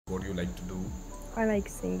you like to do? I like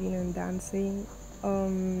singing and dancing.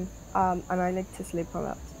 And I like to sleep a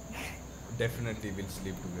lot. Definitely we'll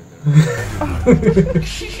sleep together.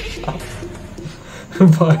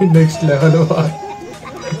 भाई next level भाई.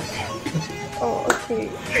 Oh, okay.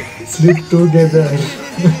 Sleep together.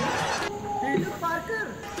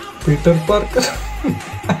 Peter Parker.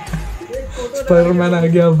 Spiderman आ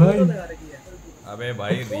गया भाई. अबे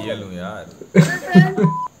भाई real हूँ यार.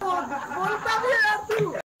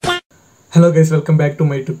 Hello guys, welcome back to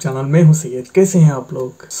my YouTube channel. मैं हूं सैयद. कैसे हैं आप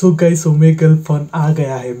लोग? सो गाइस, ओमेगल फन आ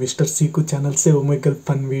गया है. मिस्टर सीकू चैनल से ओमेगल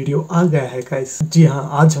फन वीडियो आ गया है गाइस. जी हां,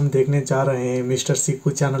 आज हम देखने जा रहे हैं मिस्टर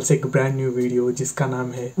सीकू चैनल से एक ब्रांड न्यू वीडियो जिसका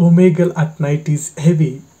नाम है Omegle at night is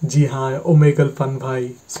heavy. जी हाँ, ओमेगल फन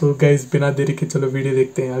भाई. सो गाइस, बिना देरी के चलो वीडियो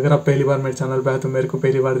देखते हैं. अगर आप पहली बार मेरे चैनल पे आए तो मेरे को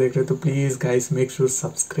पहली बार देख रहे हो तो please guys make sure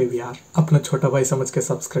subscribe यार. अपना छोटा भाई समझ के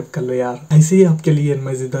सब्सक्राइब कर लो यार. ऐसे ही आपके लिए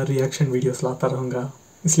मजेदार रिएक्शन वीडियोस लाता रहूंगा,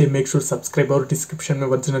 इसलिए मेक श्योर सब्सक्राइब. और डिस्क्रिप्शन में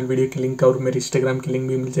ओरिजिनल वीडियो की लिंक और मेरे इंस्टाग्राम की लिंक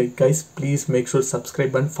भी मिल जाएगी guys. Please make sure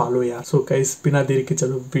subscribe and follow यार. सो गाइस, बिना देरी के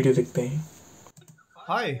चलो वीडियो देखते हैं.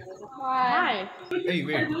 Hi. Hi. Hey,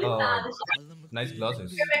 wait. Nice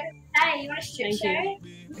glasses. Hey, you want to share it?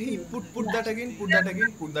 Hey, put that again. Put that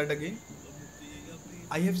again. Put that again.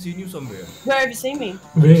 I have seen you somewhere. Where have you seen me?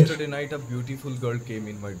 Where? Yesterday night, a beautiful girl came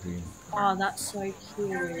in my dream. Oh, that's so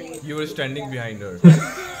cute. You were standing behind her.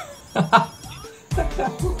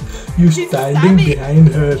 You standing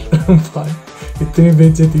behind her. भाई इतनी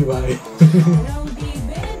बेइज्जती भाई.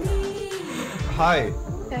 Hi.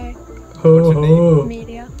 Hey, हो What's your हो.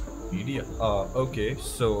 media, Media. Okay.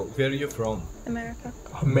 So, where are you from? America.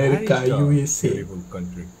 America, America. USA. Beautiful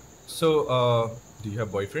country. So, do you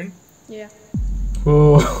have boyfriend? Yeah. हो.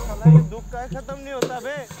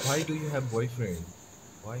 Why do you have boyfriend?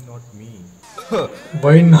 Why not me?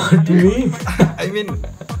 Why not me? I mean,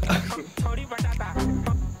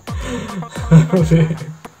 अरे.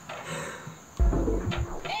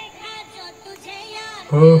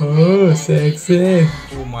 हो sexy.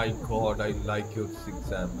 oh my god, I like your six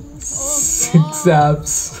abs. Six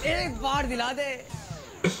abs.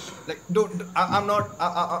 Like, don't. I'm not.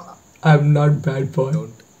 I'm not bad boy.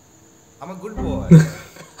 Don't. I'm a good boy.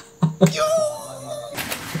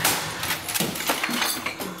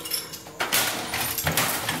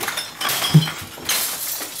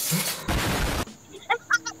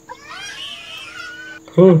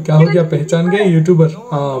 हो क्या हो गया? पहचान गए YouTuber?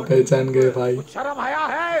 हाँ पहचान गए भाई.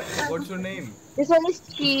 What's your name? This one is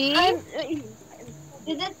cheese.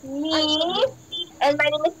 This is me. And my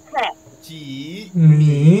name is Claire. G.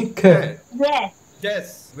 Meek. Yes.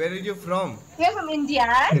 Yes. Where are you from? We're from India.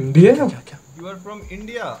 India. You are from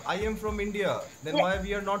India. I am from India. Then why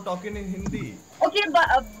we are not talking in Hindi? Okay,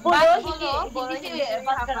 बोलो हिंदी से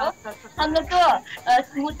बात करो. हम लोग तो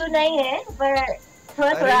smooth तो नहीं है, पर थोड़ा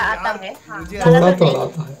अरे थोड़ा यार, आता है. मुझे थोड़ा ऐसा थोड़ा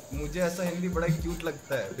आता है. मुझे ऐसा हिंदी बड़ा क्यूट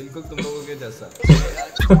लगता है, बिल्कुल तुम लोगों के जैसा.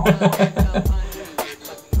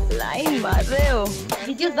 लाइन मार रहे हो.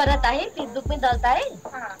 वीडियोस बनाता है, फेसबुक में डालता है.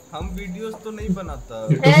 हम वीडियोस तो नहीं बनाता.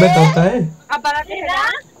 यूट्यूब में डालता है. अब बनाते हैं ना.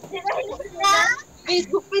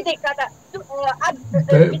 फेसबुक पे देखा था. अब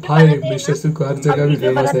भाई मिस्टर सी को हर जगह भी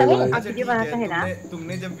फेमस है भाई. अच्छा ठीक है,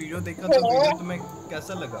 तुमने जब वीडियो देखा तो वीडियो तुम्हें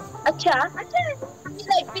कैसा लगा? अच्छा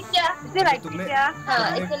लाइक भी किया. इसे लाइक भी तुमने किया.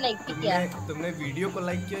 हाँ, इसे लाइक भी किया. तुमने वीडियो को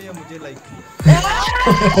लाइक किया या मुझे लाइक किया?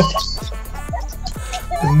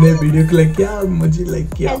 तुमने वीडियो को लाइक किया, मुझे लाइक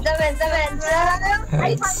किया.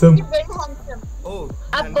 हैंडसम. ओह,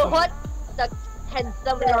 अब बहुत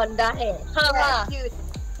हैंडसम लौंडा है. हाँ.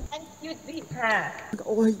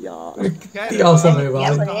 ओह यार कितनी औसम है भाई.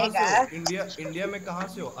 इंडिया में कहाँ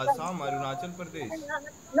से हो? असम, अरुणाचल प्रदेश?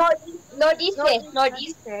 नॉर्थ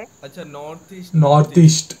ईस्ट है. अच्छा, नॉर्थ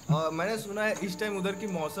ईस्ट. मैंने सुना है इस टाइम उधर की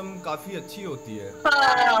मौसम काफी अच्छी होती है.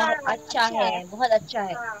 हाँ, अच्छा है, बहुत अच्छा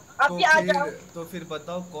है. तो फिर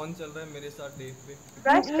बताओ कौन चल रहा है मेरे साथ डेट पे?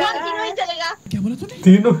 तीनों ही चलेगा. क्या बोला तूने?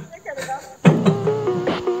 तीनों.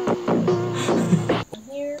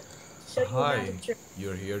 Hi,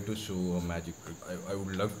 you're here to show a magic trick. I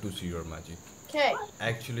would love to see your magic. Okay.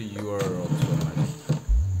 Actually, you are also a magic.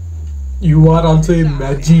 You are also a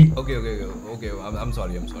magic. Okay. I'm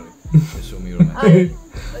sorry. Just show me your magic.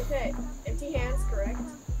 Okay. Empty hands, correct?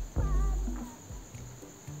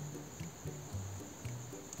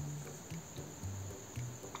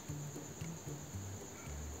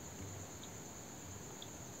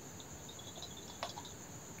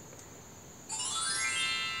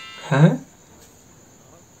 हैं?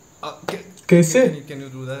 कैसे? Can you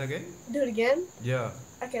do that again? Do it again? Yeah.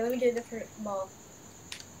 Okay, let me get a different ball.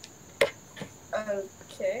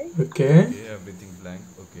 Okay. Okay. Okay, everything blank.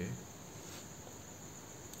 Okay.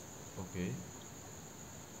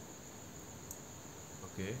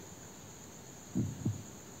 Okay.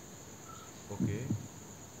 Okay.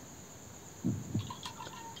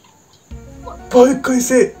 भाई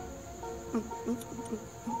कैसे?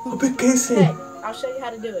 अबे कैसे? Okay, I'll show you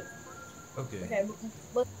how to do it. Okay. Okay,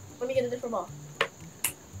 let me get a different ball.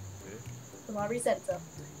 Okay. The ball resets up.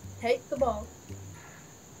 Take the ball.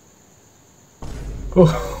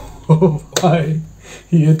 ओह भाई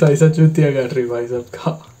ये तो ऐसा चूतिया काट रही भाई साहब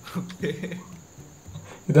का। Okay.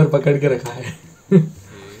 इधर पकड़ के रखा है।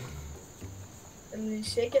 And then you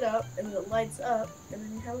shake it up, and then it lights up, and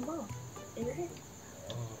then you have a ball in your hand.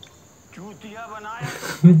 चूतिया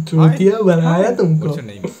बनाया तुमको। What's your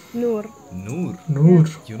name? Noor. Noor. Noor.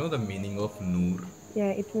 You know the meaning of Noor?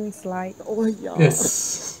 Yeah, it means light. Yes.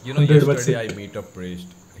 You know, 100%. yesterday I met a priest.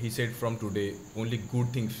 He said from today only good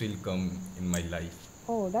things will come in my life.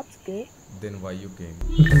 Oh, that's good. Then why you came?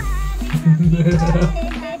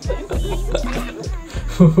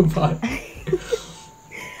 भाई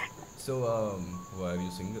So why are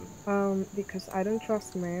you single? Because I don't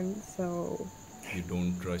trust men, so You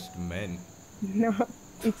don't trust men. no,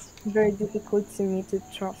 it's very difficult to me to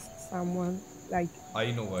trust someone. Like,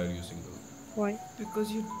 I know why are you single. why?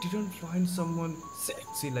 Because you didn't find someone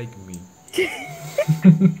sexy like me.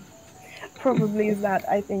 Probably is that.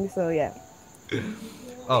 I think so, yeah.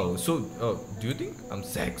 Oh, so do you think I'm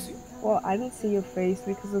sexy? Well, I don't see your face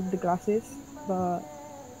because of the glasses, but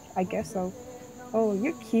I guess so. Oh,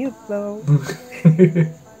 you're cute though.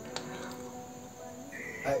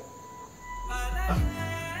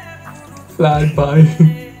 Flat भाई।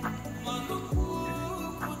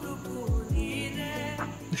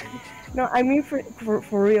 No, I mean for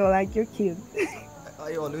real, like you're cute.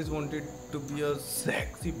 I always wanted to be a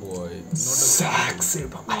sexy boy, not a Sexy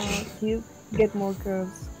भाई। Cute get more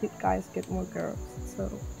girls. Cute guys get more girls. So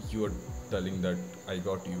You are telling that I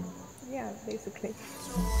got you. yeah, basically.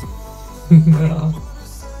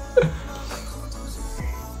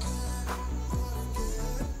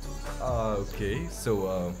 Okay,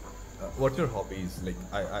 so what your hobbies? Like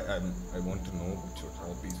I want to know what your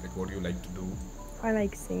hobbies. Like what do you like to do? I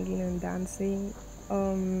like singing and dancing.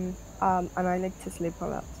 And I like to sleep a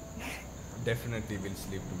lot. Definitely we'll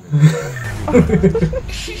sleep together.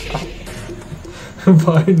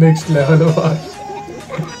 भाई next level भाई।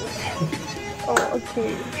 Oh,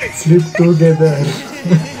 okay. Sleep together.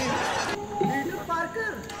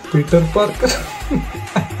 Peter Parker.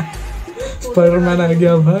 Spiderman आ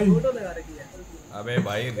गया भाई। अबे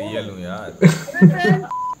भाई real हूँ यार।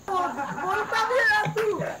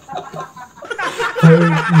 भाई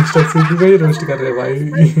mister सीधी भाई रोस्ट कर रहे भाई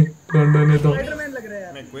लंडन ने तो।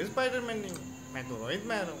 मैं कोई स्पाइडरमैन नहीं हूँ, मैं तो रोहित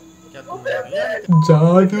मैन हूँ। क्या तुम नहीं जानते?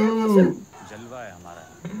 जादू। जलवा है हमारा।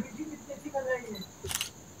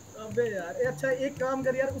 अबे यार अच्छा एक काम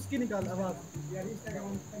कर यार उसकी निकाल आवाज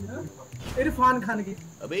इरफान खान की।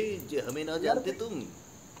 अबे जे हमें ना जानते तुम।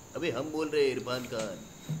 अबे हम बोल रहे इरफान खान,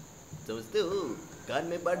 समझते हो? कान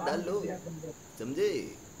में बात डाल लो, समझे?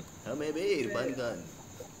 हम है बे इरफान खान।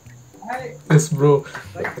 यस ब्रो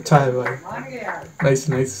अच्छा है भाई। Nice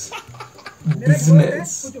nice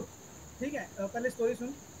business. ठीक है पहले स्टोरी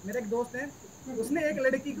सुन। मेरा एक दोस्त है, उसने एक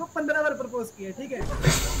लड़की को 15 बार प्रपोज किया, ठीक है?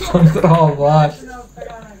 15 बार।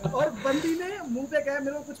 और बंदी ने मुंह पे कहा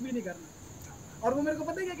मेरे को कुछ भी नहीं करना, और वो मेरे को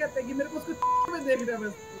पता है क्या कहता है कि मेरे को उसको में देख रहा है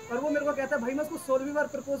बस। और वो मेरे को कहता है भाई मैं उसको 16वीं बार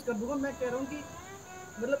प्रपोज कर दूंगा। मैं कह रहा हूँ कि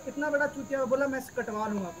मतलब इतना बड़ा चूतिया। बोला मैं कटवा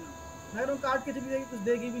लूंगा अपना। मैं कह रहा हूँ काट के चली जाएगी, कुछ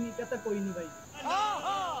देगी भी नहीं। कहता कोई नहीं भाई।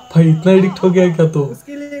 भाई इतना एडिक्ट हो गया क्या तो?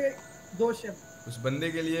 उसके लिए 2 शब्द उस बंदे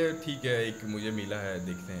के लिए ठीक है, एक मुझे मिला है,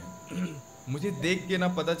 देखते हैं। मुझे देख के ना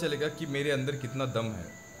पता चलेगा कि मेरे अंदर कितना दम है।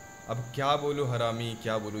 अब क्या बोलूँ हरामी,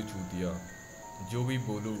 क्या बोलूँ चूतिया, जो भी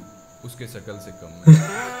बोलूँ उसके शक्ल से कम है।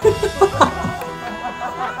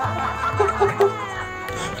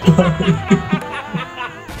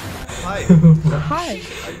 Hi. Hi.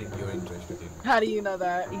 I think you're interested in. How do you know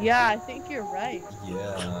that? Yeah, I think you're right.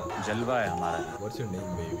 Yeah. जलवा है हमारा। What's your name,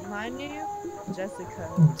 baby? My name? Jessica.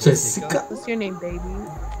 Jessica What's your name, baby?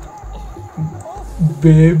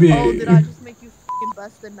 baby। Oh, did I just make you f***ing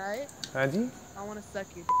bust the nut? हाँ जी। I want to suck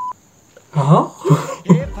your हाँ?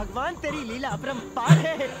 हे भगवान तेरी लीला अपरंपार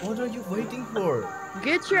है। What are you waiting for?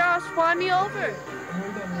 Get your ass, fly me over.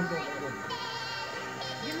 Hold on.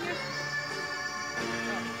 Give me your...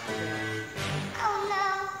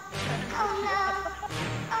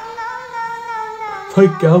 भाई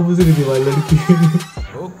क्या बुझ रही थी भाई लड़की।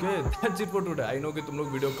 Okay that's it for today. I know कि तुम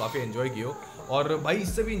लोग वीडियो काफ़ी एंजॉय किए हो, और भाई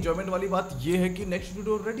इससे भी इंजॉयमेंट वाली बात ये है कि नेक्स्ट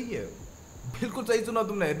वीडियो रेडी है। बिल्कुल सही सुना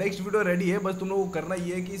तुमने, नेक्स्ट वीडियो रेडी है, बस तुम लोगों को करना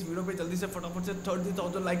ये है कि इस वीडियो पे जल्दी से फटाफट से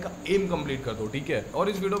 30,000 लाइक का एम कंप्लीट कर दो, ठीक है। और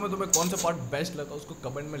इस वीडियो में तुम्हें कौन सा पार्ट बेस्ट लगा उसको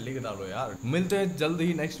कमेंट में लिख डालो यार। मिलते हैं जल्द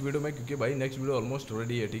ही नेक्स्ट वीडियो में, क्योंकि भाई नेक्स्ट वीडियो ऑलमोस्ट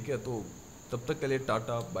रेडी है, ठीक है। तो तब तक के लिए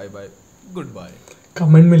tata bye bye good bye.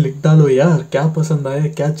 Comment में लिख डालो यार क्या पसंद आया,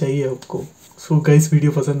 क्या चाहिए आपको। सो गाइस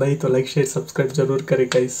वीडियो पसंद आई तो लाइक शेयर सब्सक्राइब जरूर करें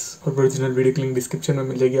गाइस, और ओरिजिनल वीडियो की लिंक डिस्क्रिप्शन में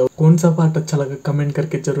मिलेगी। और कौन सा पार्ट अच्छा लगा कमेंट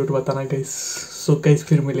करके जरूर बताना गाइस। सो गाइस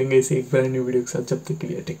फिर मिलेंगे इसे एक ब्रांड न्यू वीडियो के साथ, जब तक के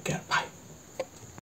लिए टेक केयर बाय।